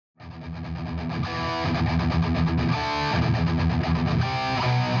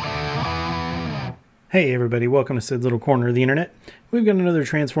Hey everybody, welcome to Sid's Little Corner of the Internet. We've got another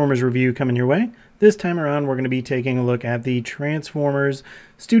Transformers review coming your way. This time around we're going to be taking a look at the Transformers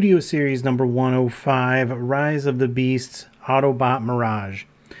Studio Series number 105, Rise of the Beasts Autobot Mirage.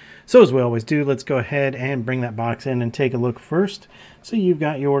 So as we always do, let's go ahead and bring that box in and take a look first. So you've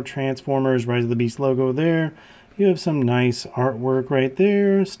got your Transformers Rise of the Beast logo there. You have some nice artwork right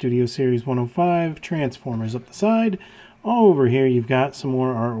there. Studio Series 105, Transformers up the side. Over here you've got some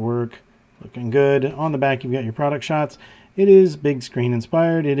more artwork. Looking good. On the back you've got your product shots. It is big screen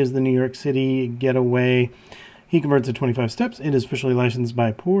inspired. It is the New York City Getaway. He converts at 25 steps. It is officially licensed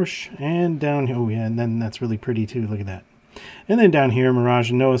by Porsche. And down here, oh yeah, and then that's really pretty too. Look at that. And then down here,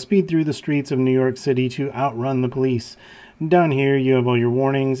 Mirage and Noah speed through the streets of New York City to outrun the police. Down here you have all your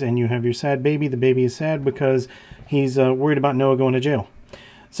warnings and you have your sad baby. The baby is sad because he's worried about Noah going to jail.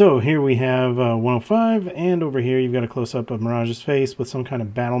 So here we have 105, and over here you've got a close-up of Mirage's face with some kind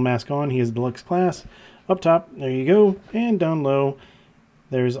of battle mask on. He is deluxe class. Up top, there you go, and down low,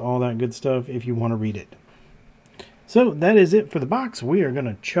 there's all that good stuff if you want to read it. So that is it for the box. We are going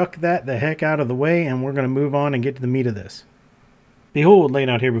to chuck that the heck out of the way, and we're going to move on and get to the meat of this. Behold, laid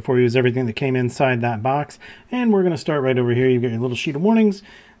out here before you is everything that came inside that box, and we're going to start right over here. You've got your little sheet of warnings,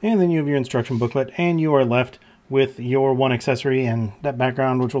 and then you have your instruction booklet, and you are left with your one accessory and that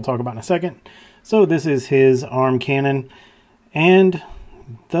background, which we'll talk about in a second. So this is his arm cannon, and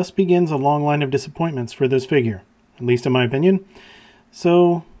thus begins a long line of disappointments for this figure, at least in my opinion.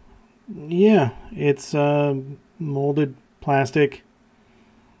 So yeah, it's molded plastic,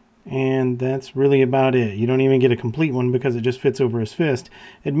 and that's really about it. You don't even get a complete one because it just fits over his fist.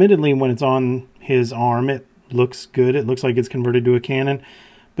 Admittedly, when it's on his arm, it looks good. It looks like it's converted to a cannon.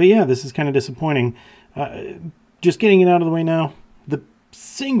 But yeah, this is kind of disappointing. Just getting it out of the way now, the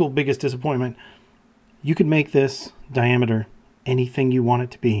single biggest disappointment, you could make this diameter anything you want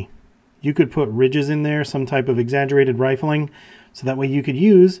it to be. You could put ridges in there, some type of exaggerated rifling, so that way you could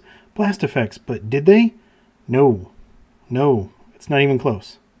use blast effects. But did they? No. No. It's not even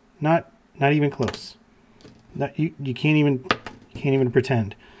close. Not even close. You can't even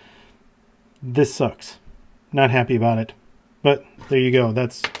pretend. This sucks. Not happy about it. But there you go.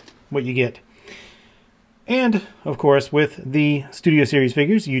 That's what you get. And, of course, with the Studio Series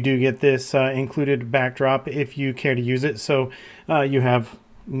figures, you do get this included backdrop if you care to use it. So you have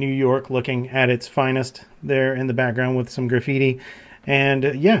New York looking at its finest there in the background with some graffiti.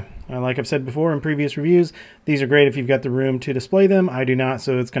 And yeah, like I've said before in previous reviews, these are great if you've got the room to display them. I do not,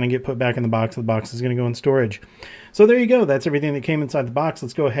 so it's going to get put back in the box. The box is going to go in storage. So there you go. That's everything that came inside the box.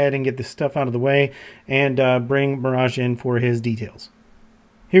 Let's go ahead and get this stuff out of the way and bring Mirage in for his details.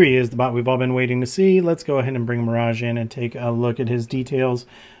 Here he is, the bot we've all been waiting to see. Let's go ahead and bring Mirage in and take a look at his details.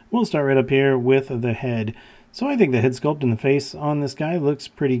 We'll start right up here with the head. So I think the head sculpt and the face on this guy looks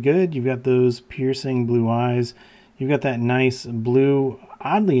pretty good. You've got those piercing blue eyes. You've got that nice blue,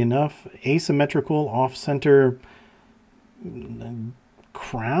 oddly enough, asymmetrical off-center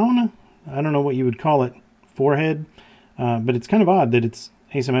crown? I don't know what you would call it. Forehead. But it's kind of odd that it's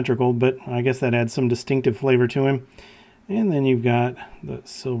asymmetrical, but I guess that adds some distinctive flavor to him. And then you've got the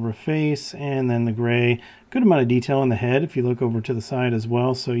silver face and then the gray. Good amount of detail in the head if you look over to the side as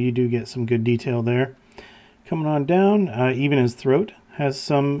well, so you do get some good detail there. Coming on down, even his throat has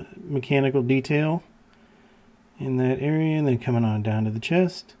some mechanical detail in that area, and then coming on down to the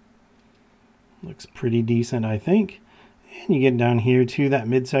chest. Looks pretty decent, I think. And you get down here to that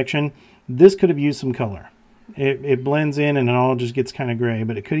midsection. This could have used some color. It blends in and it all just gets kind of gray,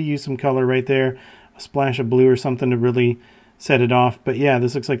 but it could have used some color right there. A splash of blue or something to really set it off. But yeah,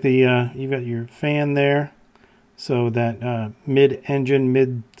 this looks like the you've got your fan there, so that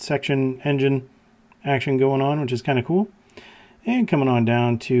mid-section engine action going on, which is kind of cool. And coming on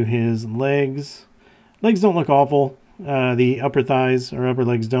down to his legs. Legs don't look awful. The upper thighs or upper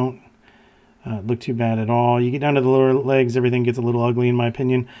legs don't look too bad at all. You get down to the lower legs, everything gets a little ugly in my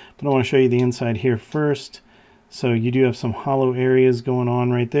opinion. But I want to show you the inside here first. So you do have some hollow areas going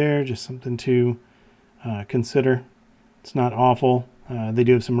on right there, just something to consider. It's not awful. They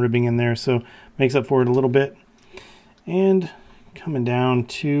do have some ribbing in there, so makes up for it a little bit. And coming down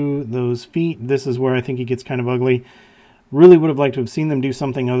to those feet, this is where I think it gets kind of ugly. Really would have liked to have seen them do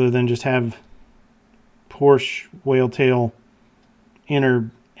something other than just have Porsche whale tail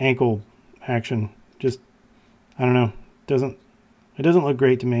inner ankle action. Just, I don't know. It doesn't look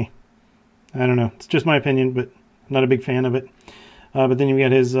great to me. I don't know. It's just my opinion, but I'm not a big fan of it. But then you've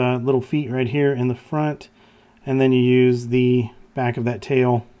got his little feet right here in the front, and then you use the back of that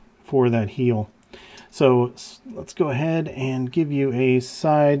tail for that heel. So let's go ahead and give you a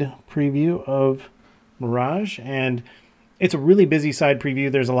side preview of Mirage, and it's a really busy side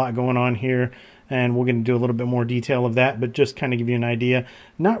preview. There's a lot going on here, and we're going to do a little bit more detail of that, but just kind of give you an idea.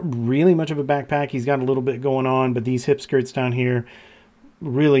 Not really much of a backpack. He's got a little bit going on, but these hip skirts down here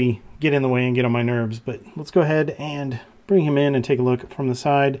really get in the way and get on my nerves. But let's go ahead and bring him in and take a look from the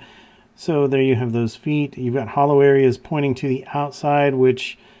side. So there you have those feet. You've got hollow areas pointing to the outside,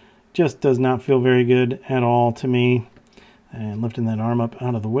 which just does not feel very good at all to me. And lifting that arm up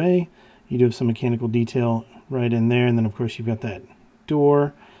out of the way. You do have some mechanical detail right in there, and then of course you've got that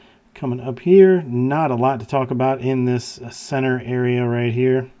door coming up here. Not a lot to talk about in this center area right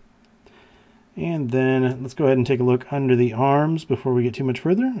here. And then let's go ahead and take a look under the arms before we get too much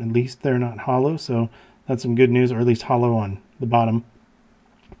further. At least they're not hollow, so that's some good news, or at least hollow on the bottom.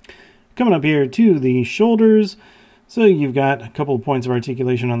 Coming up here to the shoulders, so you've got a couple of points of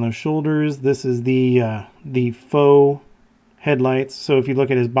articulation on those shoulders. This is the faux headlights. So if you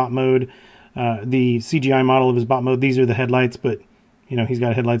look at his bot mode, the CGI model of his bot mode, these are the headlights, but you know, he's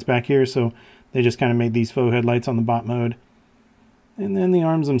got headlights back here, so they just kind of made these faux headlights on the bot mode. And then the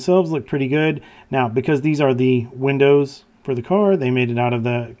arms themselves look pretty good. Now, because these are the windows for the car, they made it out of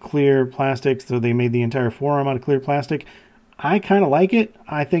the clear plastic, so they made the entire forearm out of clear plastic. I kind of like it.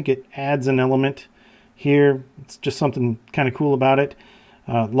 I think it adds an element here. It's just something kind of cool about it.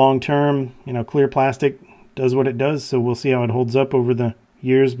 Long term, you know, clear plastic does what it does, so we'll see how it holds up over the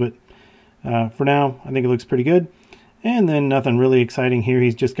years, but for now I think it looks pretty good. And then nothing really exciting here.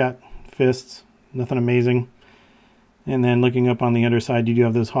 He's just got fists, nothing amazing. And then looking up on the underside, you do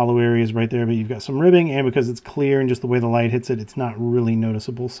have those hollow areas right there, but you've got some ribbing, and because it's clear and just the way the light hits it, it's not really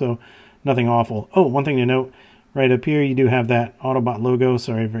noticeable, so nothing awful. Oh, one thing to note, right up here you do have that Autobot logo.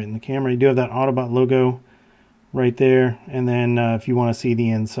 Sorry, right in the camera. You do have that Autobot logo right there, and then if you want to see the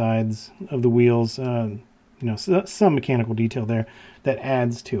insides of the wheels, you know, some mechanical detail there that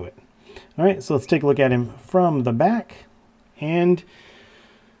adds to it. All right, so let's take a look at him from the back, and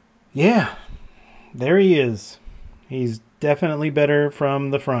yeah, there he is. He's definitely better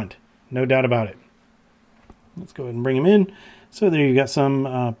from the front, no doubt about it. Let's go ahead and bring him in. So there you've got some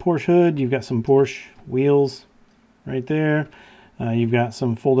Porsche hood, you've got some Porsche wheels right there. You've got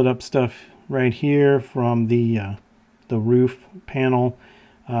some folded up stuff right here from the roof panel.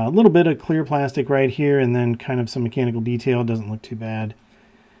 A little bit of clear plastic right here, and then kind of some mechanical detail. Doesn't look too bad.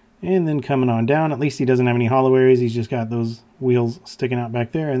 And then coming on down, at least he doesn't have any hollow areas. He's just got those wheels sticking out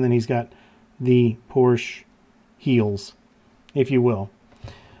back there, and then he's got the Porsche heels, if you will.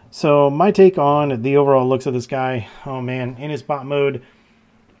 So my take on the overall looks of this guy, oh man, in his bot mode,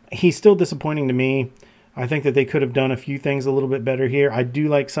 he's still disappointing to me. I think that they could have done a few things a little bit better here. I do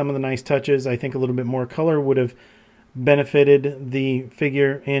like some of the nice touches. I think a little bit more color would have benefited the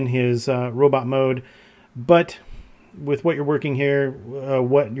figure in his robot mode, but with what you're working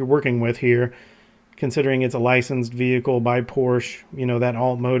with here, considering it's a licensed vehicle by Porsche, you know, that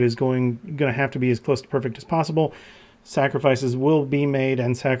alt mode is going to have to be as close to perfect as possible. Sacrifices will be made,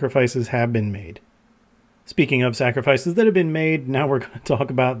 and sacrifices have been made. Speaking of sacrifices that have been made, now we're going to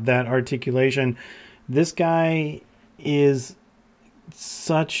talk about that articulation. This guy is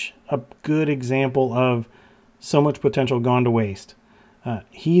such a good example of so much potential gone to waste.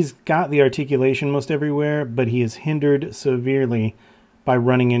 He's got the articulation most everywhere, but he is hindered severely by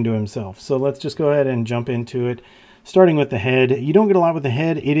running into himself. So let's just go ahead and jump into it. Starting with the head. You don't get a lot with the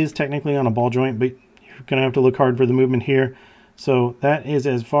head. It is technically on a ball joint, but you're going to have to look hard for the movement here. So that is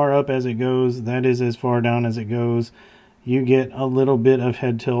as far up as it goes. That is as far down as it goes. You get a little bit of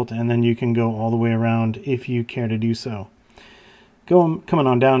head tilt, and then you can go all the way around if you care to do so. Coming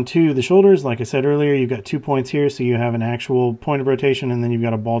on down to the shoulders, like I said earlier, you've got 2 points here, so you have an actual point of rotation, and then you've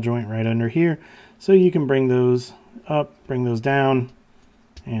got a ball joint right under here. So you can bring those up, bring those down,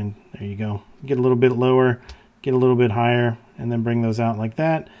 and there you go. Get a little bit lower, get a little bit higher, and then bring those out like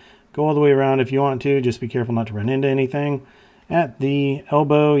that. Go all the way around if you want to, just be careful not to run into anything. At the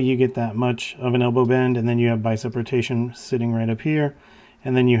elbow, you get that much of an elbow bend, and then you have bicep rotation sitting right up here,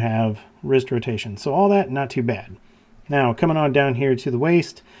 and then you have wrist rotation. So all that, not too bad. Now, coming on down here to the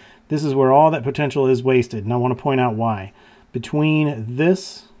waist, this is where all that potential is wasted, and I want to point out why. Between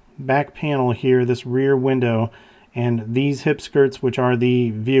this back panel here, this rear window, and these hip skirts, which are the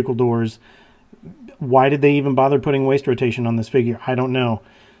vehicle doors, why did they even bother putting waist rotation on this figure? I don't know.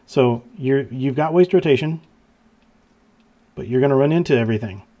 So you've got waist rotation, but you're going to run into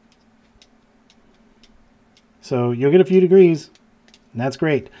everything. So you'll get a few degrees, and that's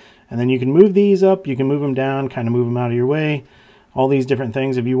great. And then you can move these up, you can move them down, kind of move them out of your way. All these different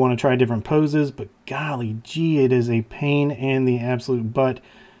things if you want to try different poses, but golly gee, it is a pain in the absolute butt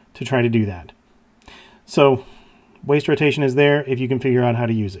to try to do that. So waist rotation is there if you can figure out how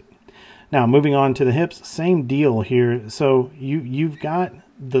to use it. Now, moving on to the hips, same deal here. So you've got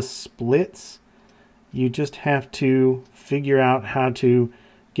the splits. You just have to figure out how to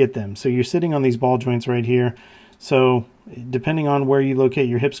get them. So you're sitting on these ball joints right here. So depending on where you locate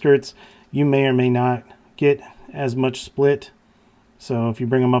your hip skirts, you may or may not get as much split. So if you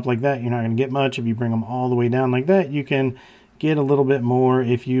bring them up like that, you're not going to get much. If you bring them all the way down like that, you can get a little bit more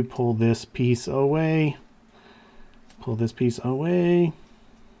if you pull this piece away. Pull this piece away.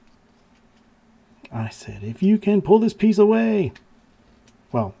 I said, if you can pull this piece away.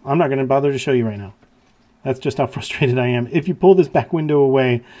 Well, I'm not going to bother to show you right now. That's just how frustrated I am. If you pull this back window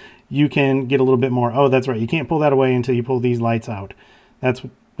away, you can get a little bit more. Oh, that's right. You can't pull that away until you pull these lights out. That's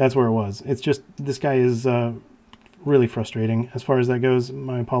where it was. It's just, this guy is really frustrating as far as that goes.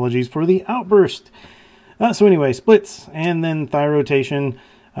 My apologies for the outburst. So anyway, splits and then thigh rotation,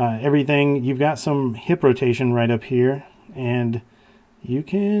 everything. You've got some hip rotation right up here, and you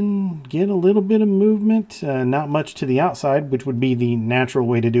can get a little bit of movement, not much to the outside, which would be the natural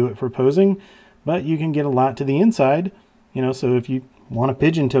way to do it for posing, but you can get a lot to the inside, you know, so if you want to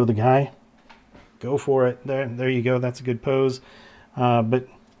pigeon toe the guy, go for it. There you go. That's a good pose. But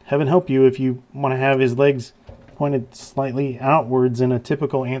heaven help you if you want to have his legs pointed slightly outwards in a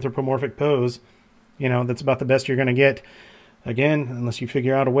typical anthropomorphic pose. You know, that's about the best you're going to get. Again, unless you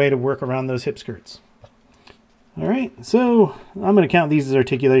figure out a way to work around those hip skirts. All right, so I'm going to count these as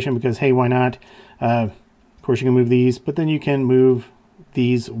articulation because, hey, why not? Of course, you can move these, but then you can move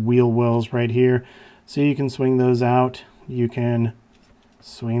these wheel wells right here. So you can swing those out. You can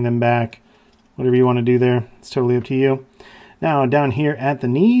swing them back. Whatever you want to do there, it's totally up to you. Now, down here at the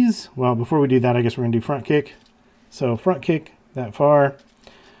knees, well, before we do that, I guess we're going to do front kick. So front kick that far,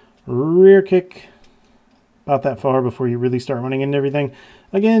 rear kick about that far before you really start running into everything.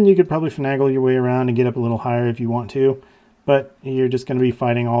 Again, you could probably finagle your way around and get up a little higher if you want to, but you're just going to be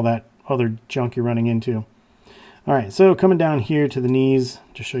fighting all that other junk you're running into. All right, so coming down here to the knees,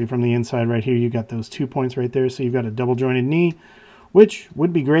 just show you from the inside right here, you've got those 2 points right there. So you've got a double jointed knee, which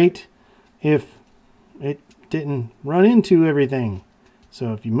would be great if it didn't run into everything.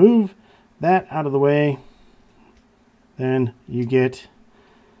 So if you move that out of the way, then you get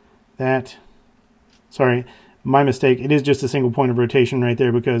that. Sorry, my mistake. It is just a single point of rotation right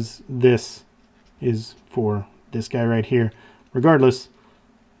there because this is for this guy right here. Regardless,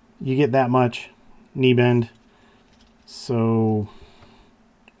 you get that much knee bend. So,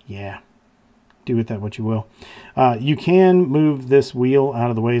 yeah, do with that what you will. You can move this wheel out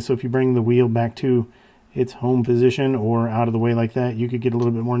of the way. So if you bring the wheel back to its home position or out of the way like that, you could get a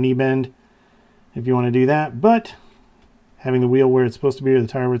little bit more knee bend if you want to do that. But having the wheel where it's supposed to be or the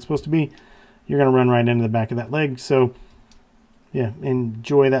tire where it's supposed to be, you're going to run right into the back of that leg. So, yeah,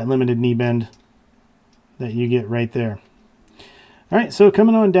 enjoy that limited knee bend that you get right there. All right, so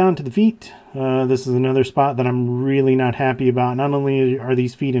coming on down to the feet, this is another spot that I'm really not happy about. Not only are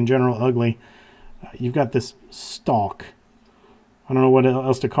these feet in general ugly, you've got this stalk. I don't know what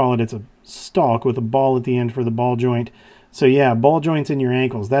else to call it. It's a stalk with a ball at the end for the ball joint. So yeah, ball joints in your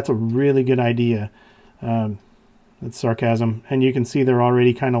ankles. That's a really good idea. That's sarcasm. And you can see they're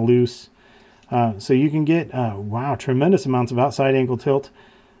already kind of loose. So you can get, wow, tremendous amounts of outside ankle tilt,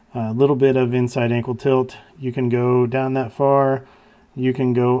 a little bit of inside ankle tilt. You can go down that far. You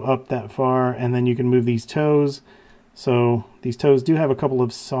can go up that far, and then you can move these toes. So these toes do have a couple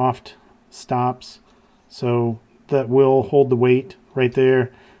of soft stops. So that will hold the weight right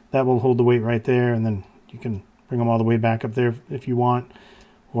there. That will hold the weight right there, and then you can bring them all the way back up there if you want.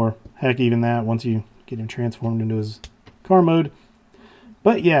 Or heck, even that once you get him transformed into his car mode.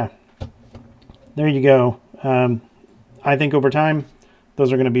 But yeah, there you go. I think over time,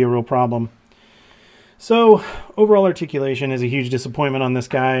 those are going to be a real problem. So overall articulation is a huge disappointment on this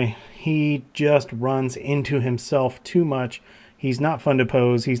guy. He just runs into himself too much. He's not fun to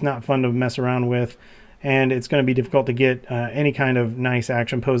pose. He's not fun to mess around with. And it's going to be difficult to get any kind of nice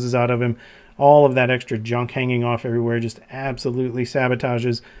action poses out of him. All of that extra junk hanging off everywhere just absolutely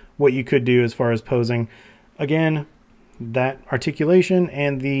sabotages what you could do as far as posing. Again, that articulation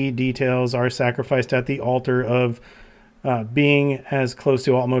and the details are sacrificed at the altar of being as close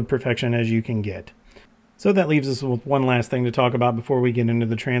to alt mode perfection as you can get. So that leaves us with one last thing to talk about before we get into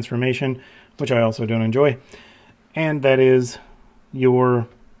the transformation, which I also don't enjoy. And that is your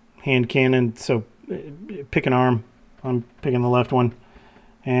hand cannon. So pick an arm. I'm picking the left one.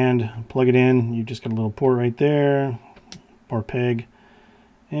 And plug it in. You just got a little port right there. Or peg.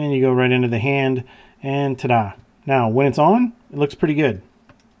 And you go right into the hand. And ta-da. Now, when it's on, it looks pretty good.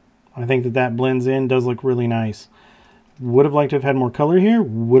 I think that that blends in. Does look really nice. Would have liked to have had more color here.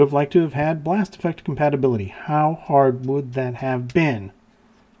 Would have liked to have had blast effect compatibility. How hard would that have been?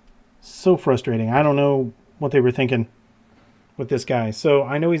 So frustrating. I don't know what they were thinking with this guy. So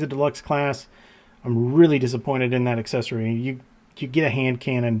I know he's a deluxe class. I'm really disappointed in that accessory. You get a hand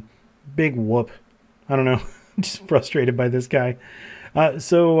cannon, big whoop. I don't know. Just frustrated by this guy.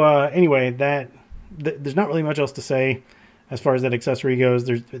 Anyway, there's not really much else to say as far as that accessory goes.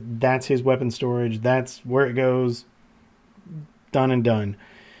 That's his weapon storage. That's where it goes. Done and done.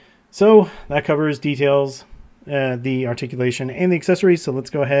 So that covers details, the articulation, and the accessories. So let's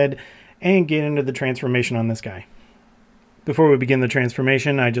go ahead and get into the transformation on this guy. Before we begin the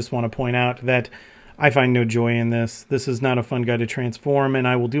transformation, I just want to point out that I find no joy in this. This is not a fun guy to transform, and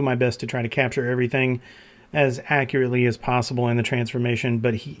I will do my best to try to capture everything as accurately as possible in the transformation,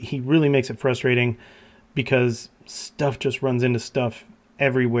 but he really makes it frustrating because stuff just runs into stuff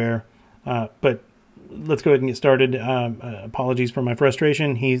everywhere. But let's go ahead and get started. Apologies for my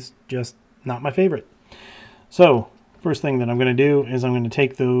frustration. He's just not my favorite. So first thing that I'm going to do is I'm going to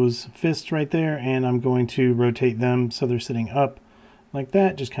take those fists right there and I'm going to rotate them so they're sitting up like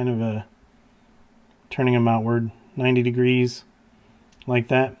that, just kind of turning them outward 90 degrees like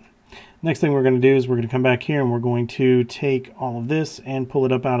that. Next thing we're going to do is we're going to come back here and we're going to take all of this and pull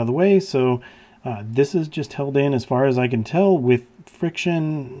it up out of the way. So this is just held in, as far as I can tell, with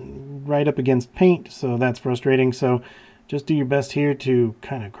friction right up against paint. So that's frustrating. So just do your best here to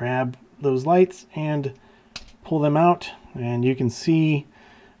kind of grab those lights and pull them out. And you can see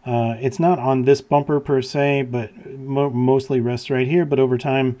it's not on this bumper per se, but mostly rests right here. But over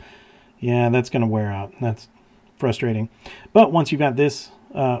time, yeah, that's going to wear out. That's frustrating. But once you've got this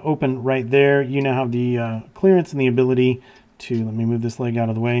open right there, you now have the clearance and the ability to, let me move this leg out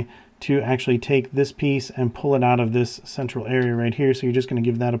of the way, to actually take this piece and pull it out of this central area right here. So you're just going to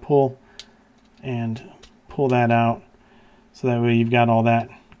give that a pull and pull that out. So that way you've got all that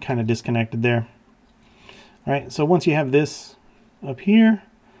kind of disconnected there. All right, so once you have this up here,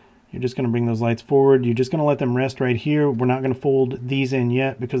 you're just going to bring those lights forward. You're just going to let them rest right here. We're not going to fold these in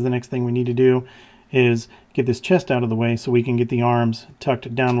yet because the next thing we need to do is get this chest out of the way so we can get the arms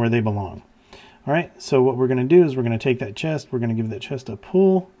tucked down where they belong. All right, so what we're going to do is we're going to take that chest, we're going to give that chest a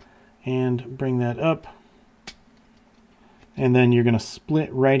pull and bring that up. And then you're going to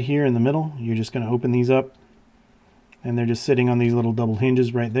split right here in the middle. You're just going to open these up and they're just sitting on these little double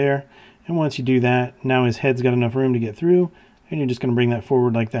hinges right there. And once you do that, now his head's got enough room to get through, and you're just going to bring that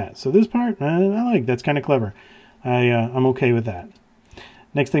forward like that. So this part, I like. That's kind of clever. I'm okay with that.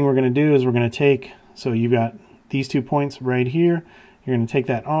 Next thing we're going to do is we're going to take, so you've got these 2 points right here. You're going to take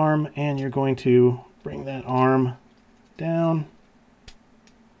that arm, and you're going to bring that arm down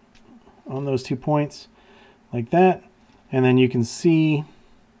on those 2 points like that. And then you can see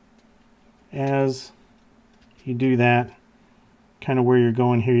as you do that, kind of where you're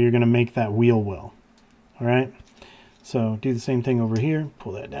going here, you're going to make that wheel well. All right, so do the same thing over here,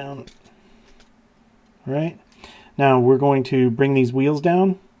 pull that down. All right, now we're going to bring these wheels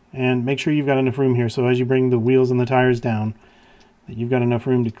down and make sure you've got enough room here. So as you bring the wheels and the tires down, that you've got enough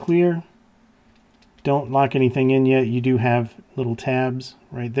room to clear. Don't lock anything in yet. You do have little tabs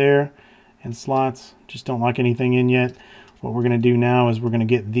right there and slots. Just don't lock anything in yet. What we're going to do now is we're going to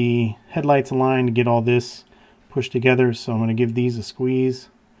get the headlights aligned, get all this pushed together. So I'm going to give these a squeeze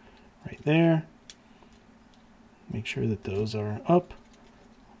right there. Make sure that those are up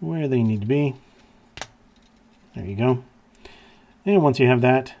where they need to be. There you go. And once you have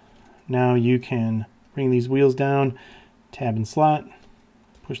that, now you can bring these wheels down, tab and slot,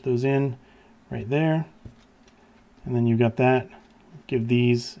 push those in right there. And then you've got that. Give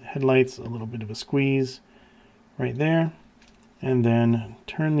these headlights a little bit of a squeeze right there. And then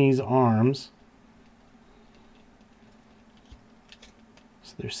turn these arms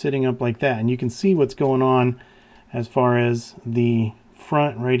so they're sitting up like that. And you can see what's going on as far as the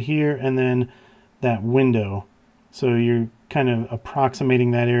front right here and then that window. So you're kind of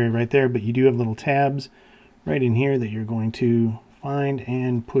approximating that area right there, but you do have little tabs right in here that you're going to find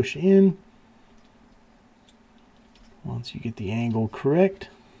and push in once you get the angle correct.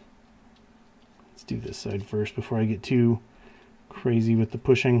 Let's do this side first before I get too crazy with the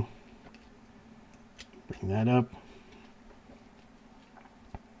pushing. Bring that up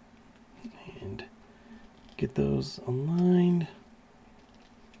and get those aligned.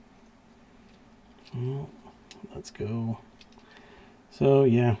 Well, let's go. So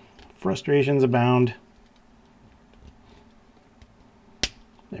yeah, frustrations abound.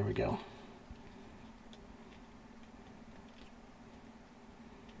 There we go.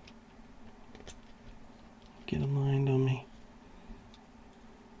 Get aligned on me.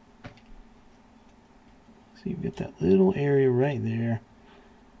 So you've got that little area right there.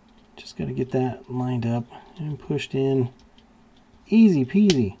 Just got to get that lined up and pushed in. Easy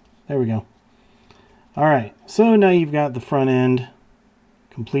peasy. There we go. Alright, so now you've got the front end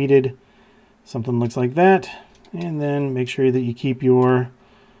completed. Something looks like that. And then make sure that you keep your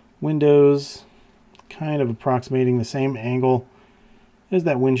windows kind of approximating the same angle as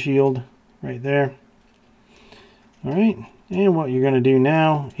that windshield right there. Alright, and what you're going to do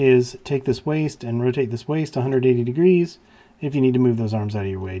now is take this waist and rotate this waist 180 degrees. If you need to move those arms out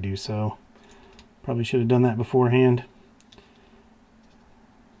of your way, do so. Probably should have done that beforehand.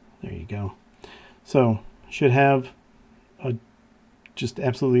 There you go. So, should have a just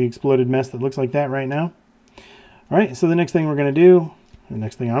absolutely exploded mess that looks like that right now. Alright, so the next thing we're going to do, the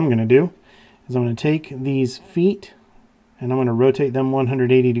next thing I'm going to do, is I'm going to take these feet and I'm going to rotate them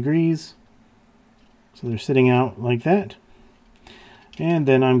 180 degrees. So they're sitting out like that. And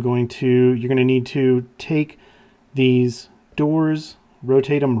then you're going to need to take these doors,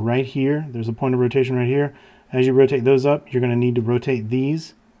 rotate them right here. There's a point of rotation right here. As you rotate those up, you're going to need to rotate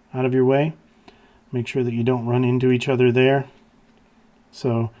these out of your way. Make sure that you don't run into each other there.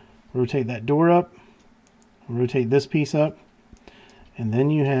 So rotate that door up, rotate this piece up, and then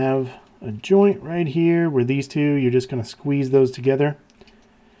you have a joint right here where these two, you're just going to squeeze those together.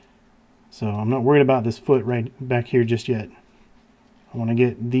 So I'm not worried about this foot right back here just yet. I want to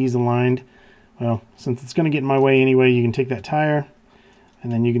get these aligned. Well, since it's going to get in my way anyway, you can take that tire,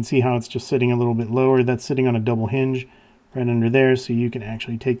 and then you can see how it's just sitting a little bit lower. That's sitting on a double hinge right under there, so you can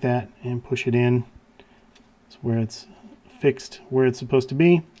actually take that and push it in. It's where it's fixed where it's supposed to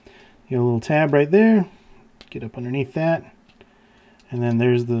be. You got a little tab right there. Get up underneath that. And then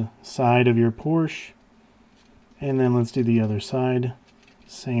there's the side of your Porsche. And then let's do the other side.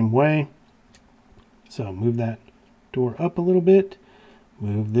 Same way. So move that door up a little bit.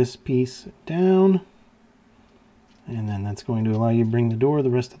 Move this piece down. And then that's going to allow you to bring the door the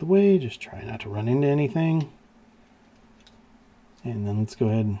rest of the way. Just try not to run into anything. And then let's go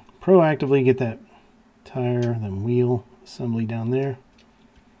ahead and proactively get that tire, then wheel assembly down there.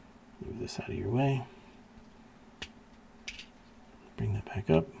 Move this out of your way. Bring that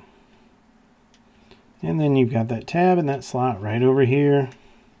back up. And then you've got that tab and that slot right over here.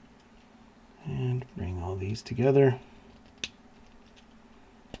 And bring all these together.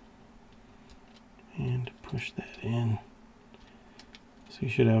 And push that in. So you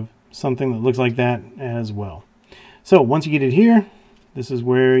should have something that looks like that as well. So once you get it here, this is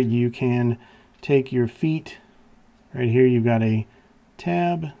where you can take your feet. Right here you've got a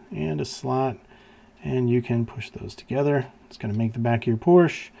tab and a slot, and you can push those together. It's going to make the back of your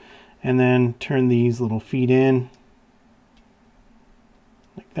Porsche, and then turn these little feet in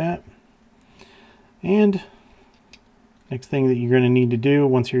like that. And next thing that you're going to need to do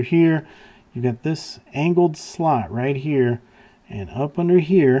once you're here, you've got this angled slot right here, and up under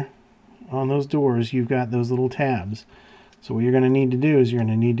here on those doors you've got those little tabs. So what you're going to need to do is you're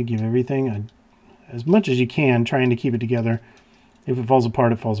going to need to give everything as much as you can, trying to keep it together. If it falls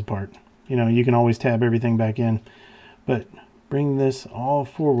apart, it falls apart. You know, you can always tab everything back in. But bring this all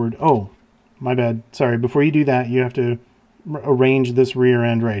forward. Oh, my bad. Sorry. Before you do that, you have to arrange this rear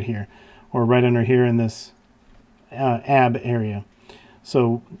end right here, or right under here in this ab area.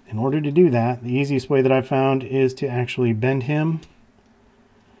 So in order to do that, the easiest way that I've found is to actually bend him.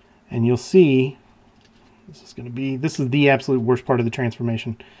 And you'll see, this is the absolute worst part of the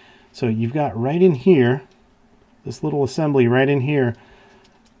transformation. So you've got right in here, this little assembly right in here.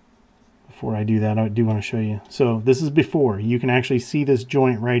 Before I do that, I do want to show you. So this is before. You can actually see this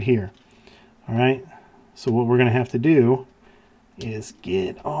joint right here. Alright, so what we're going to have to do is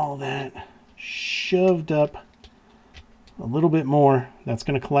get all that shoved up a little bit more. That's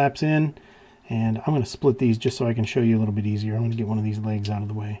going to collapse in, and I'm going to split these just so I can show you a little bit easier. I'm going to get one of these legs out of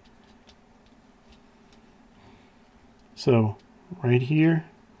the way. So right here,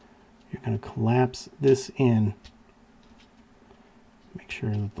 you're going to collapse this in. Make sure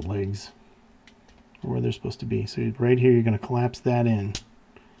that the legs are where they're supposed to be. So right here, you're going to collapse that in,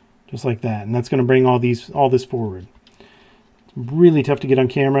 just like that, and that's going to bring all this forward. It's really tough to get on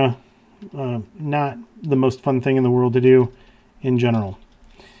camera. Not the most fun thing in the world to do in general.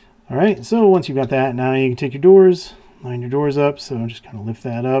 All right, so once you've got that, now you can take your doors, line your doors up. So just kind of lift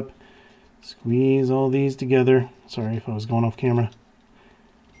that up, squeeze all these together. Sorry if I was going off camera.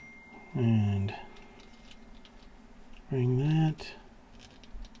 And bring that.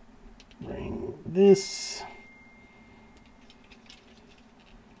 Bring this.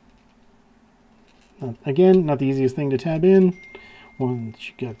 Again, not the easiest thing to tab in. Once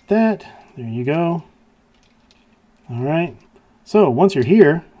you got that, there you go. All right. So once you're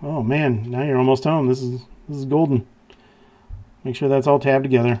here, oh man, now you're almost home. This is golden. Make sure that's all tabbed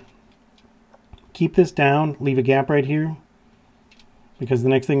together. Keep this down. Leave a gap right here. because the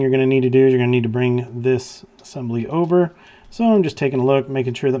next thing you're going to need to do is you're going to need to bring this assembly over. So I'm just taking a look,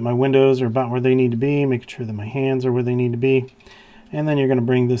 making sure that my windows are about where they need to be, making sure that my hands are where they need to be. And then you're going to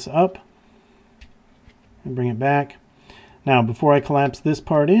bring this up and bring it back. Now, before I collapse this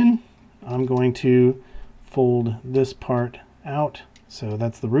part in, I'm going to fold this part out. So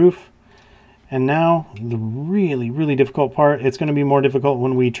that's the roof. And now the really, really difficult part, it's going to be more difficult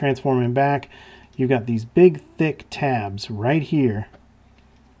when we transform him back. You've got these big, thick tabs right here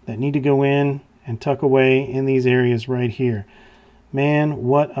that need to go in and tuck away in these areas right here. Man,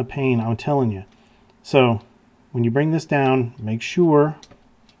 what a pain, I'm telling you. So when you bring this down, make sure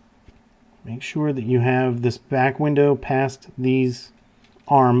that you have this back window past these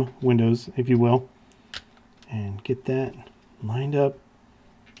arm windows, if you will, and get that lined up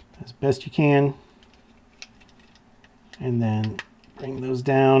as best you can, and then bring those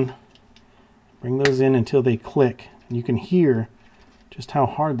down, bring those in until they click. And you can hear just how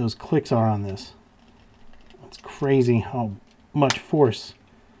hard those clicks are on this. It's crazy how much force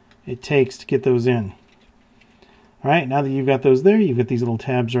it takes to get those in. Alright, now that you've got those there, you've got these little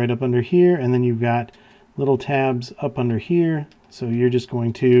tabs right up under here, and then you've got little tabs up under here. So you're just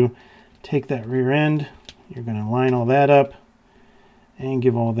going to take that rear end, you're going to line all that up and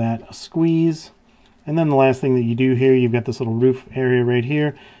give all that a squeeze. And then the last thing that you do here, you've got this little roof area right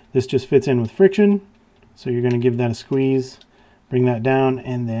here. This just fits in with friction. So you're going to give that a squeeze, bring that down,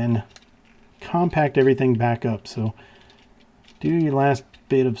 and then compact everything back up. So do your last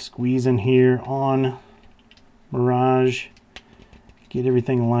bit of squeezing here on Mirage. Get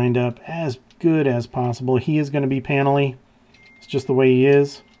everything lined up as good as possible. He is going to be panely. It's just the way he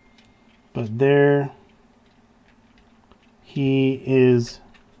is. But there he is.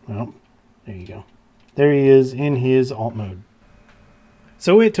 Well, there you go. There he is in his alt mode.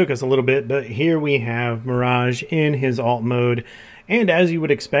 So it took us a little bit, but here we have Mirage in his alt mode. And as you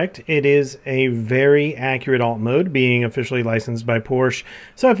would expect, it is a very accurate alt mode, being officially licensed by Porsche.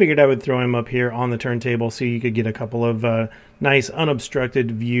 So I figured I would throw him up here on the turntable so you could get a couple of nice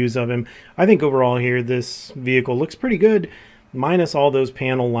unobstructed views of him. I think overall here, this vehicle looks pretty good, minus all those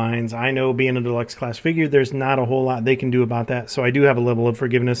panel lines. I know, being a deluxe class figure, there's not a whole lot they can do about that. So I do have a level of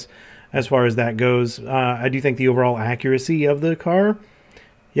forgiveness as far as that goes. I do think the overall accuracy of the car,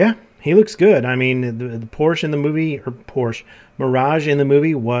 yeah, he looks good. I mean, the Porsche in the movie, or Mirage in the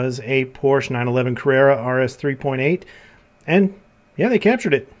movie was a Porsche 911 Carrera RS 3.8, and yeah, they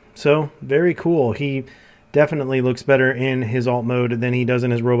captured it. So very cool. He definitely looks better in his alt mode than he does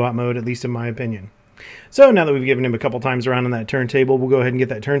in his robot mode, at least in my opinion. So now that we've given him a couple times around on that turntable, we'll go ahead and get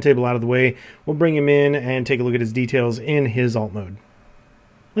that turntable out of the way. We'll bring him in and take a look at his details in his alt mode.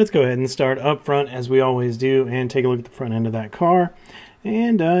 Let's go ahead and start up front as we always do and take a look at the front end of that car.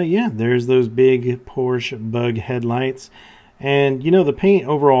 And yeah, there's those big Porsche bug headlights. And you know, the paint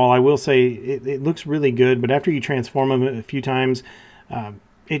overall, I will say it looks really good, but after you transform them a few times,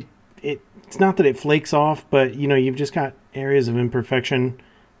 it's not that it flakes off, but you know, you've just got areas of imperfection,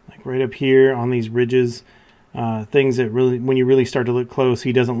 like right up here on these ridges, things that really, when you really start to look close,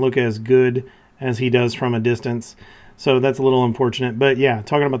 he doesn't look as good as he does from a distance. So that's a little unfortunate. But yeah,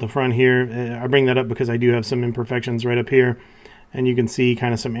 talking about the front here, I bring that up because I do have some imperfections right up here. And you can see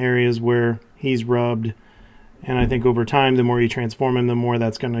kind of some areas where he's rubbed. And I think over time, the more you transform him, the more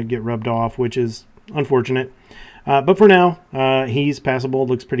that's going to get rubbed off, which is unfortunate. But for now, he's passable.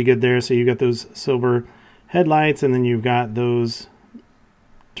 Looks pretty good there. So you've got those silver headlights, and then you've got those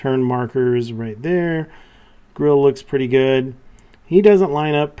turn markers right there. Grille looks pretty good. He doesn't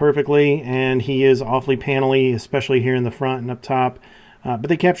line up perfectly, and he is awfully panely, especially here in the front and up top. But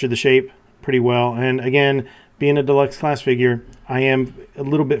they captured the shape pretty well. And again, being a deluxe class figure, I am a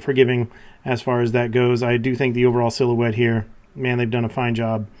little bit forgiving as far as that goes. I do think the overall silhouette here, man, they've done a fine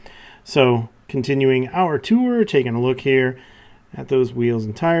job. So continuing our tour, taking a look here at those wheels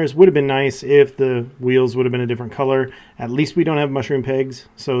and tires. Would have been nice if the wheels would have been a different color. At least we don't have mushroom pegs,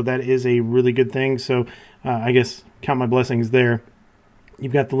 so that is a really good thing. So I guess count my blessings there.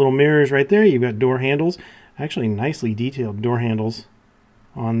 You've got the little mirrors right there. You've got door handles. Actually nicely detailed door handles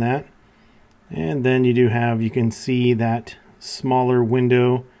on that. And then you do have, you can see that smaller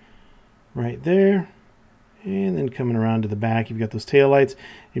window right there. And then coming around to the back, you've got those taillights.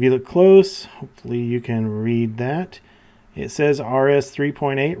 If you look close, hopefully you can read that. It says RS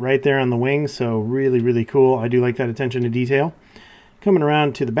 3.8 right there on the wing, so really, really cool. I do like that attention to detail. Coming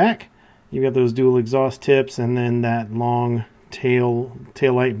around to the back, you've got those dual exhaust tips and then that long tail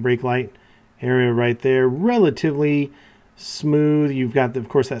light, brake light area right there. Relatively smooth. You've got, of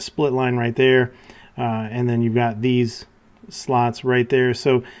course, that split line right there, and then you've got these slots right there.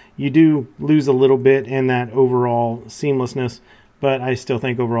 So you do lose a little bit in that overall seamlessness, but I still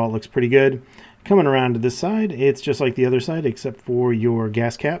think overall it looks pretty good. Coming around to this side, it's just like the other side except for your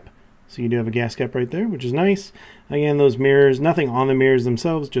gas cap. So you do have a gas cap right there, which is nice. Again, those mirrors, nothing on the mirrors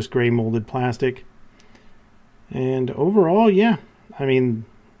themselves, just gray molded plastic. And overall, yeah, I mean,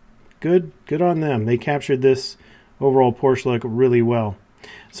 good on them. They captured this overall Porsche look really well.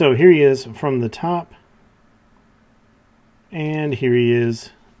 So here he is from the top, and here he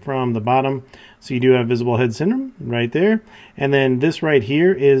is from the bottom. So you do have visible head syndrome right there. And then this right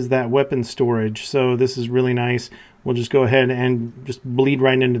here is that weapon storage. So this is really nice. We'll just go ahead and just bleed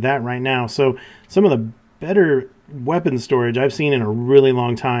right into that right now. So some of the better weapon storage I've seen in a really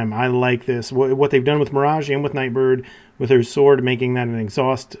long time. I like this. What they've done with Mirage and with Nightbird, with her sword, making that an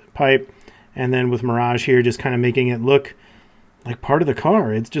exhaust pipe, and then with Mirage here, just kind of making it look like part of the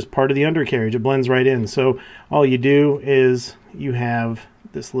car. It's just part of the undercarriage. It blends right in. So all you do is you have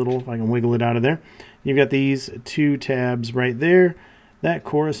this little, if I can wiggle it out of there, you've got these two tabs right there that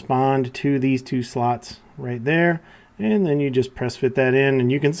correspond to these two slots right there, and then you just press fit that in,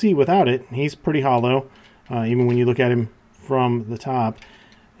 and you can see without it he's pretty hollow, even when you look at him from the top.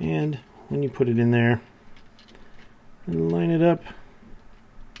 And when you put it in there and line it up,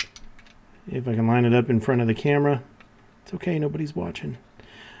 if I can line it up in front of the camera, it's okay, nobody's watching,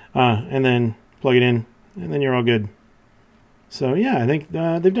 and then plug it in, and then you're all good. So yeah, I think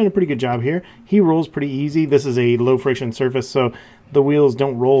they've done a pretty good job here. He rolls pretty easy. This is a low friction surface, so the wheels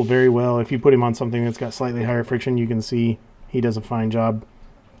don't roll very well. If you put him on something that's got slightly higher friction, you can see he does a fine job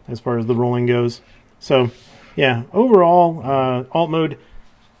as far as the rolling goes. So yeah, overall, alt mode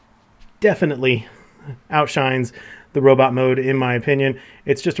definitely outshines the robot mode in my opinion.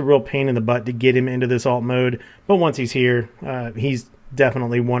 It's just a real pain in the butt to get him into this alt mode, but once he's here, he's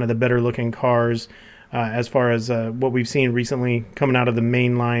definitely one of the better looking cars as far as what we've seen recently coming out of the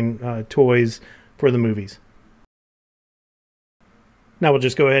mainline toys for the movies. Now we'll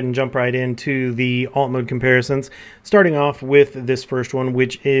just go ahead and jump right into the alt mode comparisons, starting off with this first one,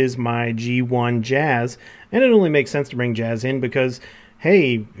 which is my G1 Jazz. And it only makes sense to bring Jazz in because,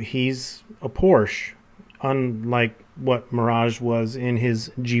 hey, he's a Porsche, unlike what Mirage was in his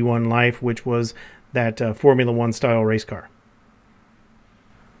G1 life, which was that Formula One style race car.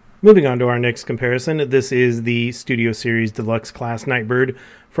 Moving on to our next comparison, this is the Studio Series Deluxe-Class Nightbird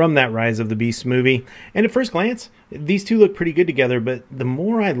from that Rise of the Beasts movie. And at first glance, these two look pretty good together, but the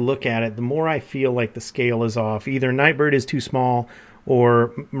more I look at it, the more I feel like the scale is off. Either Nightbird is too small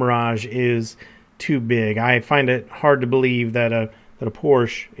or Mirage is too big. I find it hard to believe that a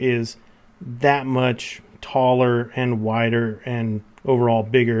Porsche is that much taller and wider and overall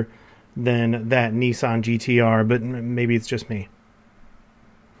bigger than that Nissan GTR, but maybe it's just me.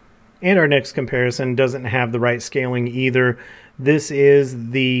 And our next comparison doesn't have the right scaling either. This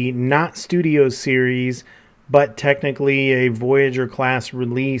is the not Studio Series, but technically a Voyager class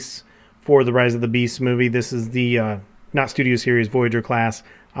release for the Rise of the Beasts movie. This is the not Studio Series Voyager class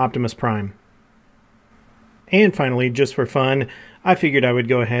Optimus Prime. And finally, just for fun, I figured I would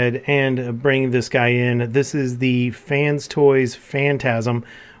go ahead and bring this guy in. This is the Fans Toys Phantasm,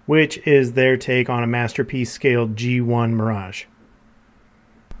 which is their take on a Masterpiece scaled G1 Mirage.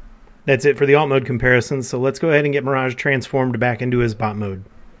 That's it for the alt mode comparisons, so let's go ahead and get Mirage transformed back into his bot mode.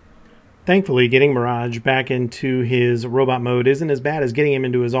 Thankfully, getting Mirage back into his robot mode isn't as bad as getting him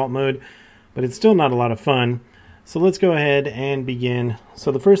into his alt mode, but it's still not a lot of fun. So let's go ahead and begin.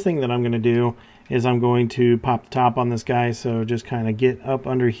 So the first thing that I'm going to do is I'm going to pop the top on this guy, so just kind of get up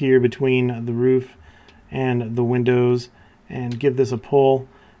under here between the roof and the windows and give this a pull,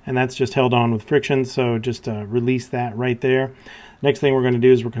 and that's just held on with friction, so just release that right there. Next thing we're going to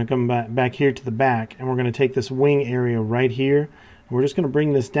do is we're going to come back here to the back, and we're going to take this wing area right here, and we're just going to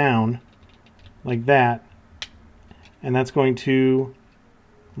bring this down like that, and that's going to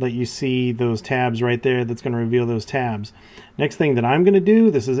let you see those tabs right there. That's going to reveal those tabs. Next thing that I'm going to do,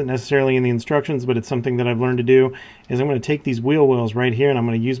 this isn't necessarily in the instructions, but it's something that I've learned to do, is I'm going to take these wheel wells right here, and I'm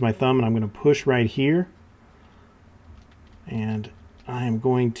going to use my thumb, and I'm going to push right here, and I am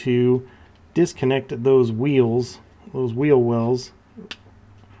going to disconnect those wheels, those wheel wells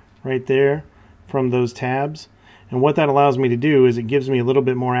right there from those tabs. And what that allows me to do is it gives me a little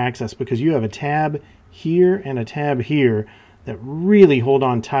bit more access, because you have a tab here and a tab here that really hold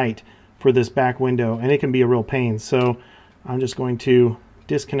on tight for this back window, and it can be a real pain. So I'm just going to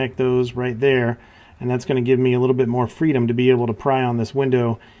disconnect those right there, and that's going to give me a little bit more freedom to be able to pry on this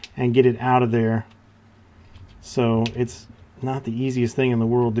window and get it out of there. So it's not the easiest thing in the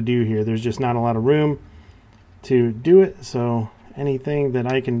world to do here. There's just not a lot of room to do it, so anything that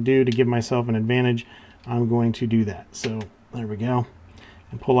I can do to give myself an advantage, I'm going to do that. So there we go,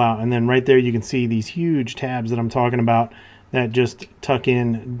 and pull out, and then right there you can see these huge tabs that I'm talking about that just tuck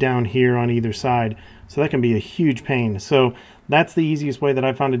in down here on either side. So that can be a huge pain. So that's the easiest way that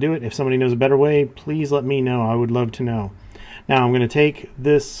I found to do it. If somebody knows a better way, please let me know. I would love to know. Now I'm going to take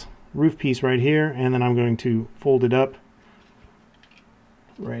this roof piece right here, and then I'm going to fold it up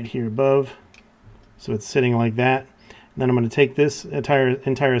right here above, so it's sitting like that. And then I'm going to take this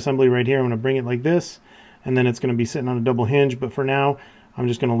entire assembly right here, I'm going to bring it like this, and then it's going to be sitting on a double hinge, but for now I'm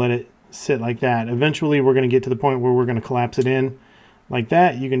just going to let it sit like that. Eventually we're going to get to the point where we're going to collapse it in like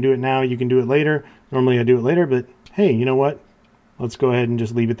that. You can do it now, you can do it later. Normally I do it later, but hey, you know what? Let's go ahead and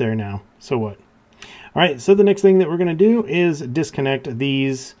just leave it there now. So what? Alright, so the next thing that we're going to do is disconnect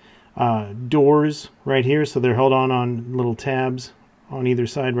these doors right here. So they're held on little tabs on either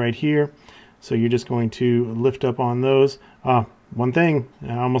side right here. So you're just going to lift up on those. One thing,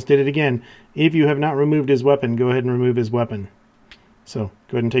 I almost did it again. If you have not removed his weapon, go ahead and remove his weapon. So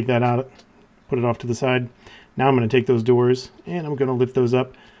go ahead and take that out, put it off to the side. Now I'm going to take those doors and I'm going to lift those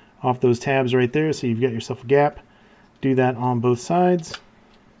up off those tabs right there, so you've got yourself a gap. Do that on both sides.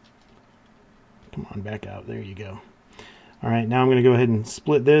 Come on, back out. There you go. Alright, now I'm going to go ahead and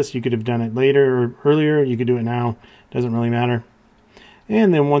split this. You could have done it later or earlier. You could do it now. Doesn't really matter.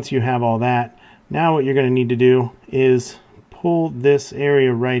 And then once you have all that, now what you're going to need to do is pull this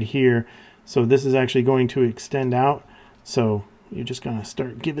area right here. So this is actually going to extend out. So you're just going to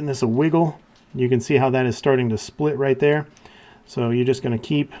start giving this a wiggle. You can see how that is starting to split right there. So you're just going to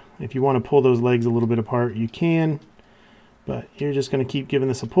keep, if you want to pull those legs a little bit apart, you can. But you're just going to keep giving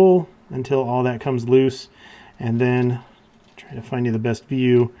this a pull until all that comes loose. And then try to find you the best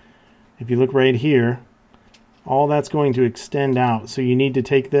view. If you look right here, all that's going to extend out. So you need to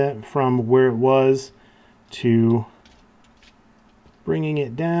take that from where it was to bringing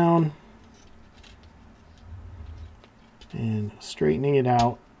it down and straightening it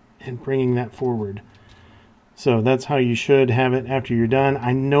out and bringing that forward. So that's how you should have it after you're done.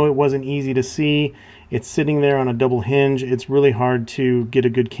 I know it wasn't easy to see. It's sitting there on a double hinge. It's really hard to get a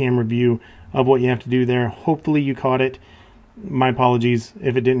good camera view of what you have to do there. Hopefully you caught it. My apologies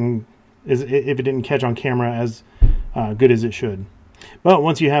if it didn't catch on camera as good as it should. But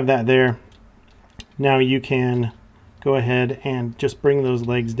once you have that there, now you can go ahead and just bring those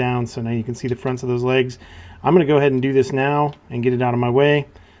legs down. So now you can see the fronts of those legs. I'm going to go ahead and do this now and get it out of my way.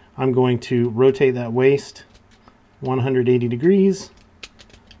 I'm going to rotate that waist 180 degrees.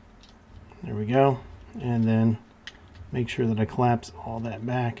 There we go. And then make sure that I collapse all that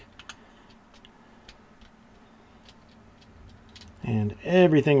back. And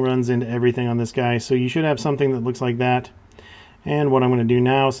everything runs into everything on this guy. So you should have something that looks like that. And what I'm going to do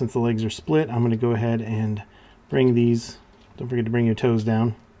now, since the legs are split, I'm going to go ahead and bring these, don't forget to bring your toes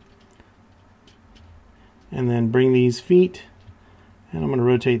down. And then bring these feet, and I'm going to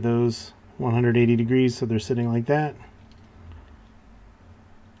rotate those 180 degrees so they're sitting like that.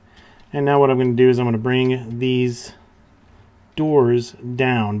 And now what I'm going to do is I'm going to bring these doors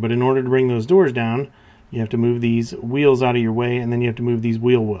down. But in order to bring those doors down, you have to move these wheels out of your way, and then you have to move these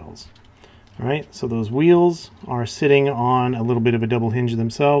wheel wells. Alright, so those wheels are sitting on a little bit of a double hinge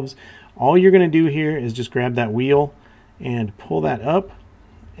themselves. All you're going to do here is just grab that wheel and pull that up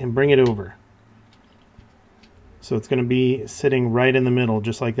and bring it over. So it's going to be sitting right in the middle,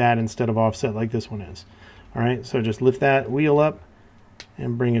 just like that, instead of offset like this one is. Alright, so just lift that wheel up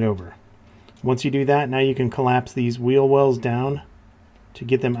and bring it over. Once you do that, now you can collapse these wheel wells down to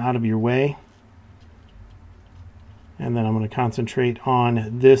get them out of your way. And then I'm going to concentrate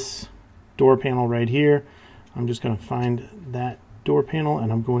on this door panel right here. I'm just going to find that door panel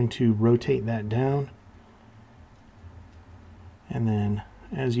and I'm going to rotate that down. And then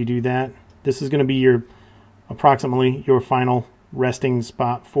as you do that, this is going to be your approximately your final resting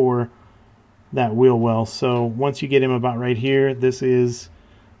spot for that wheel well. So once you get him about right here, this is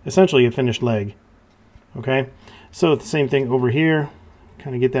essentially a finished leg. Okay, so the same thing over here,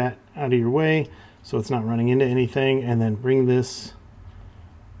 kind of get that out of your way so it's not running into anything, and then bring this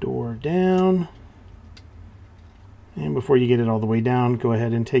door down. And before you get it all the way down, go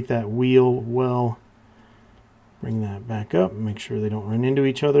ahead and take that wheel well, bring that back up, make sure they don't run into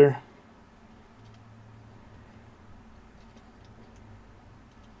each other.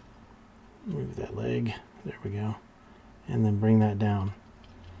 Move that leg, there we go, and then bring that down.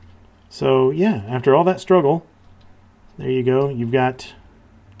 So yeah, after all that struggle, there you go, you've got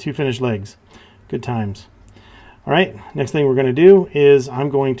two finished legs. Good times. Alright, next thing we're going to do is I'm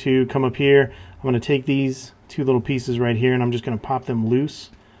going to come up here, I'm going to take these two little pieces right here and I'm just going to pop them loose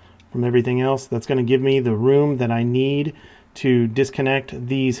from everything else. That's going to give me the room that I need to disconnect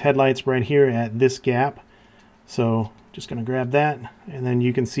these headlights right here at this gap. So just going to grab that, and then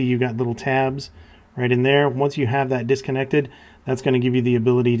you can see you've got little tabs right in there. Once you have that disconnected, that's going to give you the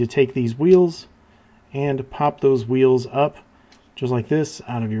ability to take these wheels and pop those wheels up just like this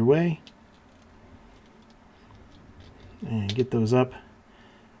out of your way. And get those up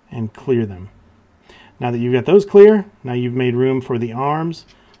and clear them. Now that you've got those clear, now you've made room for the arms.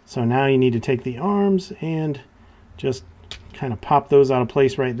 So now you need to take the arms and just kind of pop those out of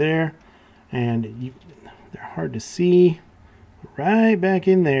place right there. And they're hard to see. Right back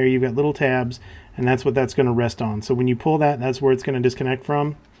in there, you've got little tabs, and that's what that's going to rest on. So when you pull that, that's where it's going to disconnect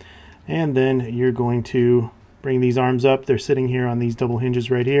from. And then you're going to bring these arms up. They're sitting here on these double hinges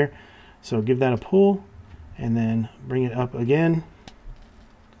right here. So give that a pull, and then bring it up again,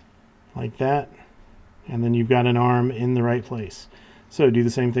 like that. And then you've got an arm in the right place. So do the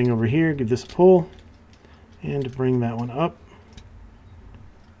same thing over here. Give this a pull, and bring that one up.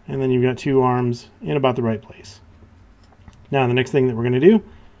 And then you've got two arms in about the right place. Now the next thing that we're going to do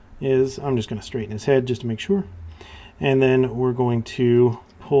is, I'm just going to straighten his head just to make sure. And then we're going to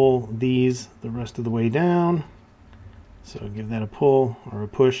pull these the rest of the way down. So give that a pull or a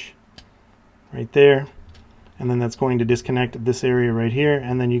push right there. And then that's going to disconnect this area right here.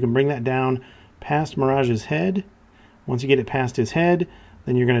 And then you can bring that down past Mirage's head. Once you get it past his head,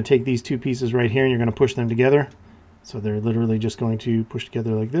 then you're going to take these two pieces right here and you're going to push them together. So they're literally just going to push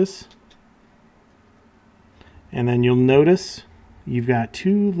together like this. And then you'll notice you've got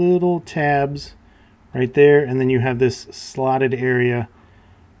two little tabs right there, and then you have this slotted area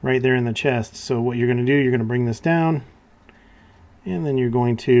right there in the chest. So what you're going to do, you're going to bring this down, and then you're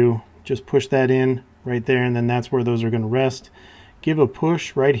going to just push that in right there, and then that's where those are going to rest. Give a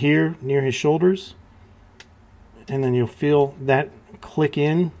push right here near his shoulders, and then you'll feel that click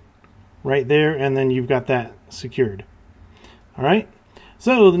in right there, and then you've got that secured. All right,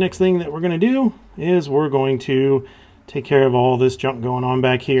 so the next thing that we're going to do is we're going to take care of all this junk going on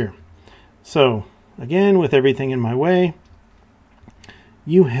back here. So again, with everything in my way,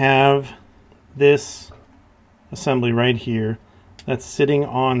 you have this assembly right here that's sitting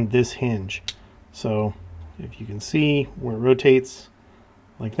on this hinge. So if you can see where it rotates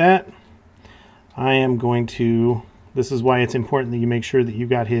like that, I am going to, this is why it's important that you make sure that you've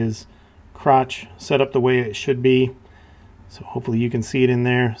got his crotch set up the way it should be. So hopefully you can see it in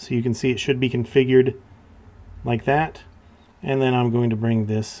there. So you can see it should be configured like that. And then I'm going to bring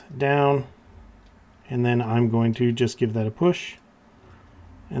this down, and then I'm going to just give that a push,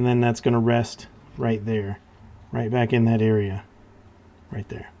 and then that's going to rest right there, right back in that area right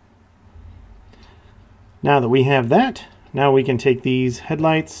there. Now that we have that, now we can take these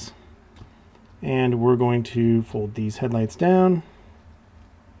headlights and we're going to fold these headlights down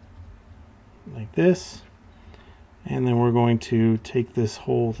like this. And then we're going to take this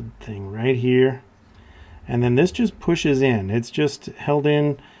whole thing right here, and then this just pushes in. It's just held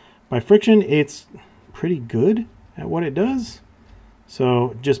in by friction. It's pretty good at what it does.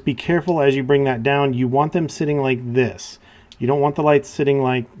 So just be careful as you bring that down. You want them sitting like this. You don't want the lights sitting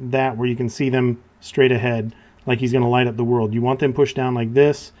like that where you can see them straight ahead like he's going to light up the world. You want them pushed down like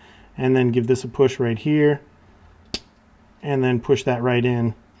this, and then give this a push right here, and then push that right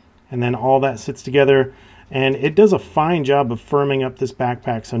in, and then all that sits together. And it does a fine job of firming up this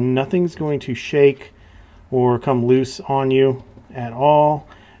backpack, so nothing's going to shake or come loose on you at all.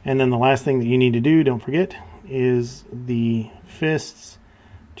 And then the last thing that you need to do, don't forget, is the fists.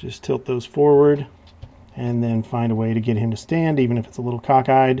 Just tilt those forward and then find a way to get him to stand, even if it's a little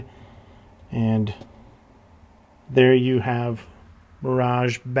cockeyed. And there you have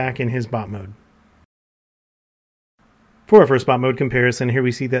Mirage back in his bot mode. For our first bot mode comparison, here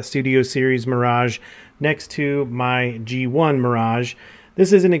we see that Studio Series Mirage next to my G1 Mirage.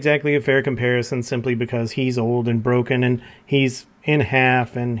 This isn't exactly a fair comparison simply because he's old and broken and he's in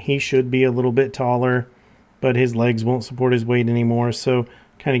half and he should be a little bit taller, but his legs won't support his weight anymore. So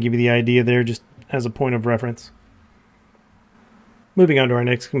kind of give you the idea there just as a point of reference. Moving on to our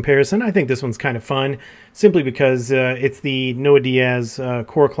next comparison, I think this one's kind of fun simply because it's the Noah Diaz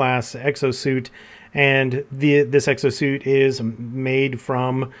Core Class exosuit. And this exosuit is made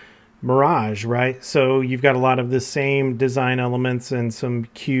from Mirage, right? So you've got a lot of the same design elements and some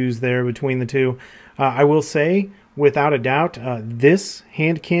cues there between the two. I will say, without a doubt, this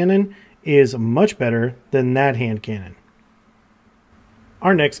hand cannon is much better than that hand cannon.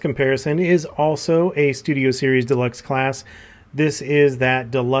 Our next comparison is also a Studio Series Deluxe Class. This is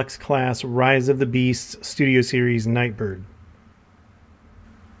that Deluxe Class Rise of the Beasts Studio Series Nightbird.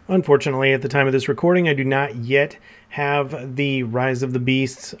 Unfortunately, at the time of this recording, I do not yet have the Rise of the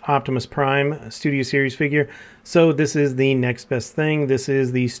Beasts Optimus Prime Studio Series figure, so this is the next best thing. This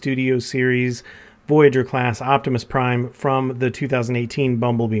is the Studio Series Voyager class Optimus Prime from the 2018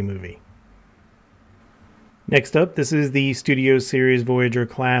 Bumblebee movie. Next up, this is the Studio Series Voyager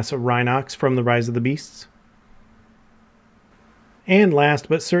class Rhinox from the Rise of the Beasts. And last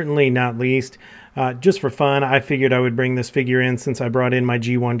but certainly not least, just for fun, I figured I would bring this figure in since I brought in my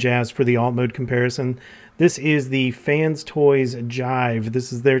G1 Jazz for the alt mode comparison. This is the Fans Toys Jive.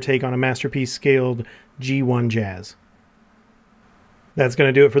 This is their take on a Masterpiece scaled G1 Jazz. That's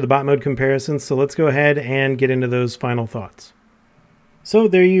going to do it for the bot mode comparison, so let's go ahead and get into those final thoughts. So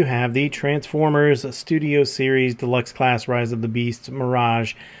there you have the Transformers Studio Series Deluxe-Class Rise of the Beasts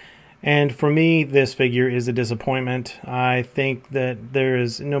Mirage. And for me, this figure is a disappointment. I think that there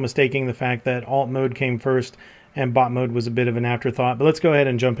is no mistaking the fact that alt mode came first and bot mode was a bit of an afterthought. But let's go ahead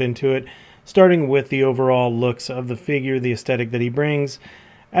and jump into it, starting with the overall looks of the figure, the aesthetic that he brings.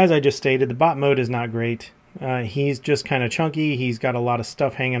 As I just stated, the bot mode is not great. He's just kind of chunky. He's got a lot of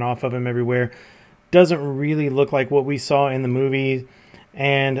stuff hanging off of him everywhere. Doesn't really look like what we saw in the movie.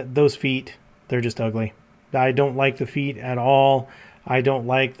 And those feet, they're just ugly. I don't like the feet at all. I don't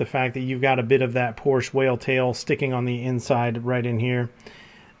like the fact that you've got a bit of that Porsche whale tail sticking on the inside right in here.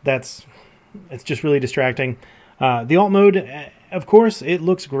 It's just really distracting. The alt mode, of course, it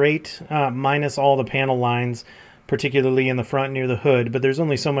looks great, minus all the panel lines, particularly in the front near the hood, but there's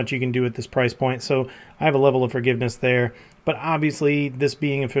only so much you can do at this price point, so I have a level of forgiveness there. But obviously, this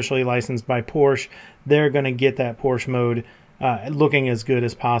being officially licensed by Porsche, they're going to get that Porsche mode looking as good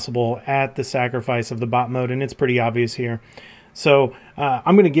as possible at the sacrifice of the bot mode, and it's pretty obvious here. So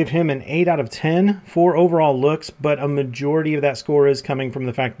I'm going to give him an 8 out of 10 for overall looks, but a majority of that score is coming from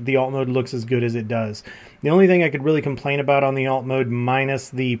the fact that the alt mode looks as good as it does. The only thing I could really complain about on the alt mode, minus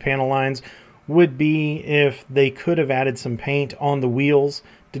the panel lines, would be if they could have added some paint on the wheels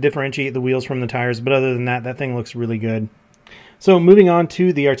to differentiate the wheels from the tires, but other than that, that thing looks really good. So moving on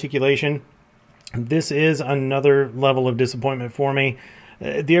to the articulation, this is another level of disappointment for me.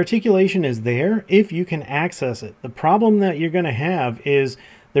 The articulation is there if you can access it. The problem that you're going to have is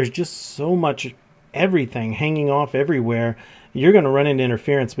there's just so much everything hanging off everywhere. You're going to run into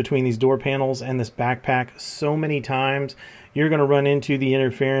interference between these door panels and this backpack so many times. You're going to run into the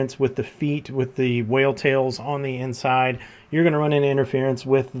interference with the feet, with the whale tails on the inside. You're going to run into interference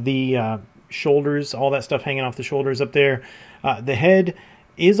with the shoulders, all that stuff hanging off the shoulders up there. The head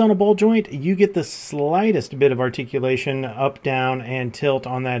is on a ball joint. You get the slightest bit of articulation up, down, and tilt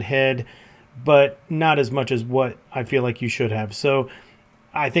on that head, but not as much as what I feel like you should have. So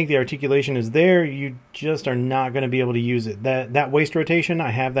I think the articulation is there. You just are not going to be able to use it. That waist rotation,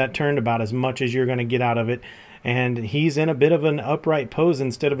 I have that turned about as much as you're going to get out of it. And he's in a bit of an upright pose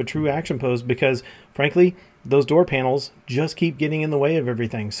instead of a true action pose because, frankly, those door panels just keep getting in the way of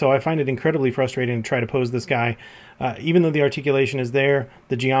everything. So I find it incredibly frustrating to try to pose this guy. Even though the articulation is there,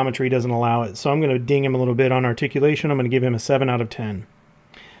 the geometry doesn't allow it. So I'm going to ding him a little bit on articulation. I'm going to give him a 7 out of 10.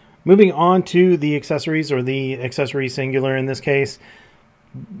 Moving on to the accessories, or the accessory singular in this case.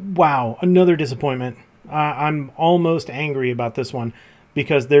 Wow, another disappointment. I'm almost angry about this one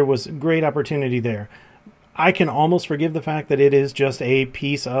because there was great opportunity there. I can almost forgive the fact that it is just a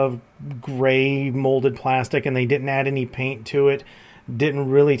piece of gray molded plastic and they didn't add any paint to it, didn't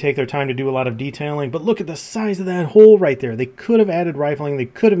really take their time to do a lot of detailing, but look at the size of that hole right there. They could have added rifling, they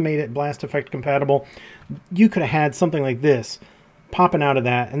could have made it blast effect compatible. You could have had something like this popping out of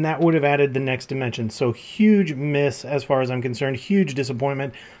that, and that would have added the next dimension. So huge miss as far as I'm concerned, huge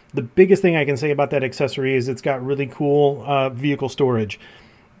disappointment. The biggest thing I can say about that accessory is it's got really cool vehicle storage.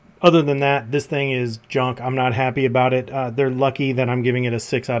 Other than that, this thing is junk. I'm not happy about it. They're lucky that I'm giving it a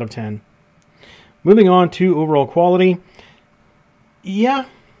 6 out of 10. Moving on to overall quality. Yeah,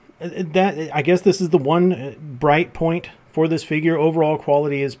 I guess this is the one bright point for this figure. Overall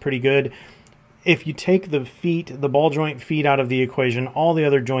quality is pretty good. If you take the feet, the ball joint feet out of the equation, all the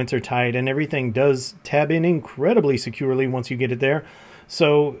other joints are tight and everything does tab in incredibly securely once you get it there.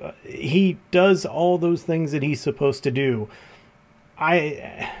 So he does all those things that he's supposed to do.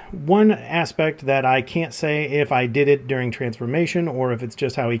 One aspect that I can't say if I did it during transformation or if it's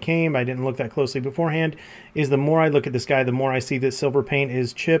just how he came, I didn't look that closely beforehand, is the more I look at this guy, the more I see that silver paint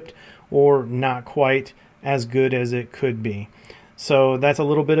is chipped or not quite as good as it could be. So that's a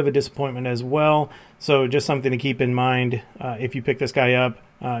little bit of a disappointment as well. So just something to keep in mind if you pick this guy up.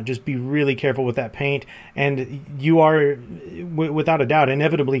 Just be really careful with that paint. And you are, without a doubt,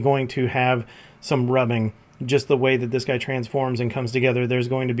 inevitably going to have some rubbing. Just the way that this guy transforms and comes together, there's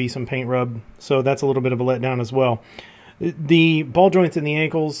going to be some paint rub. So that's a little bit of a letdown as well. The ball joints in the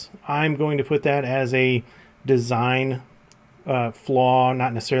ankles, I'm going to put that as a design flaw.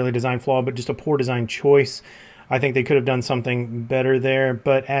 Not necessarily design flaw, but just a poor design choice. I think they could have done something better there.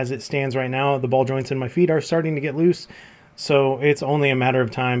 But as it stands right now, the ball joints in my feet are starting to get loose. So it's only a matter of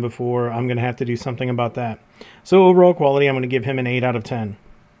time before I'm going to have to do something about that. So overall quality, I'm going to give him an 8 out of 10.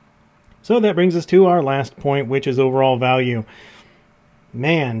 So that brings us to our last point, which is overall value.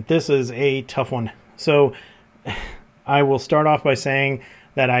 Man, this is a tough one. So I will start off by saying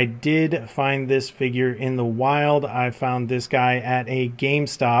that I did find this figure in the wild. I found this guy at a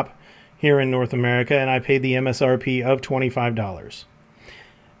GameStop here in North America, and I paid the MSRP of $25.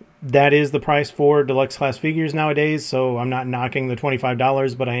 That is the price for deluxe class figures nowadays, so I'm not knocking the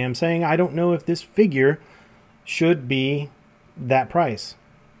 $25, but I am saying I don't know if this figure should be that price.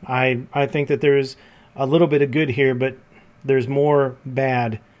 I think that there's a little bit of good here, but there's more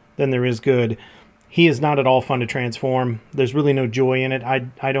bad than there is good. He is not at all fun to transform. There's really no joy in it.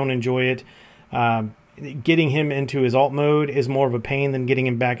 I don't enjoy it. Getting him into his alt mode is more of a pain than getting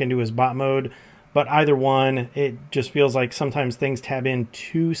him back into his bot mode. But either one, it just feels like sometimes things tab in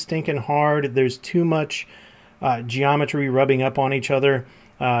too stinking hard. There's too much geometry rubbing up on each other.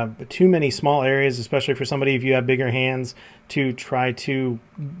 Too many small areas, especially for somebody if you have bigger hands, to try to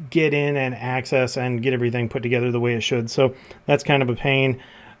get in and access and get everything put together the way it should. So that's kind of a pain.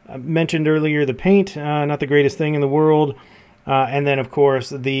 I mentioned earlier the paint, not the greatest thing in the world. And then, of course,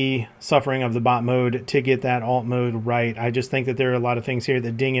 the suffering of the bot mode to get that alt mode right. I just think that there are a lot of things here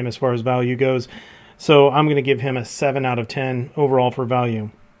that ding him as far as value goes. So I'm going to give him a 7 out of 10 overall for value.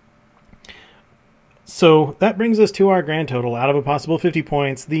 So that brings us to our grand total. Out of a possible 50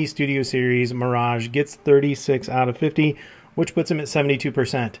 points, the Studio Series Mirage gets 36 out of 50, which puts him at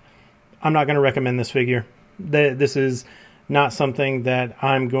 72%. I'm not going to recommend this figure. This is not something that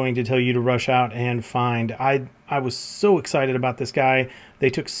I'm going to tell you to rush out and find. I was so excited about this guy. They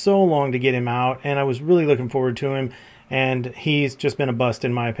took so long to get him out, and I was really looking forward to him, and he's just been a bust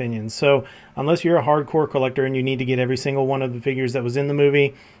in my opinion. So unless you're a hardcore collector and you need to get every single one of the figures that was in the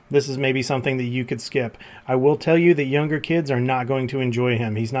movie, this is maybe something that you could skip. I will tell you that younger kids are not going to enjoy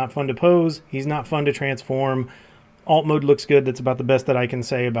him. He's not fun to pose. He's not fun to transform. Alt mode looks good. That's about the best that I can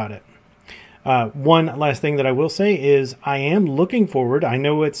say about it. One last thing that I will say is I am looking forward. I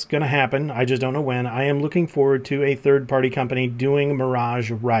know it's going to happen. I just don't know when. I am looking forward to a third-party company doing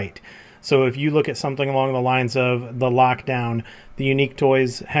Mirage right. So if you look at something along the lines of the Lockdown, the Unique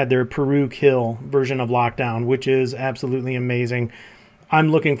Toys had their Peru Kill version of Lockdown, which is absolutely amazing.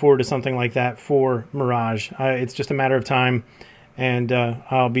 I'm looking forward to something like that for Mirage. It's just a matter of time, and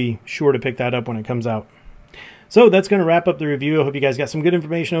I'll be sure to pick that up when it comes out. So that's going to wrap up the review. I hope you guys got some good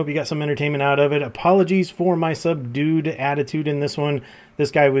information. I hope you got some entertainment out of it. Apologies for my subdued attitude in this one.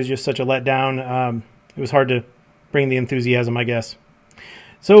 This guy was just such a letdown. It was hard to bring the enthusiasm, I guess.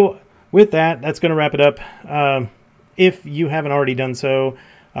 So with that, that's going to wrap it up. If you haven't already done so,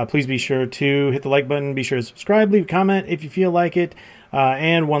 please be sure to hit the like button. Be sure to subscribe. Leave a comment if you feel like it.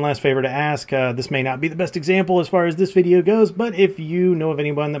 And one last favor to ask, this may not be the best example as far as this video goes, but if you know of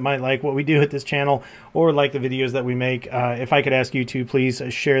anyone that might like what we do at this channel or like the videos that we make, if I could ask you to please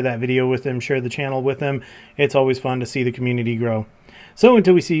share that video with them, share the channel with them. It's always fun to see the community grow. So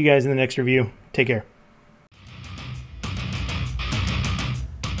until we see you guys in the next review, take care.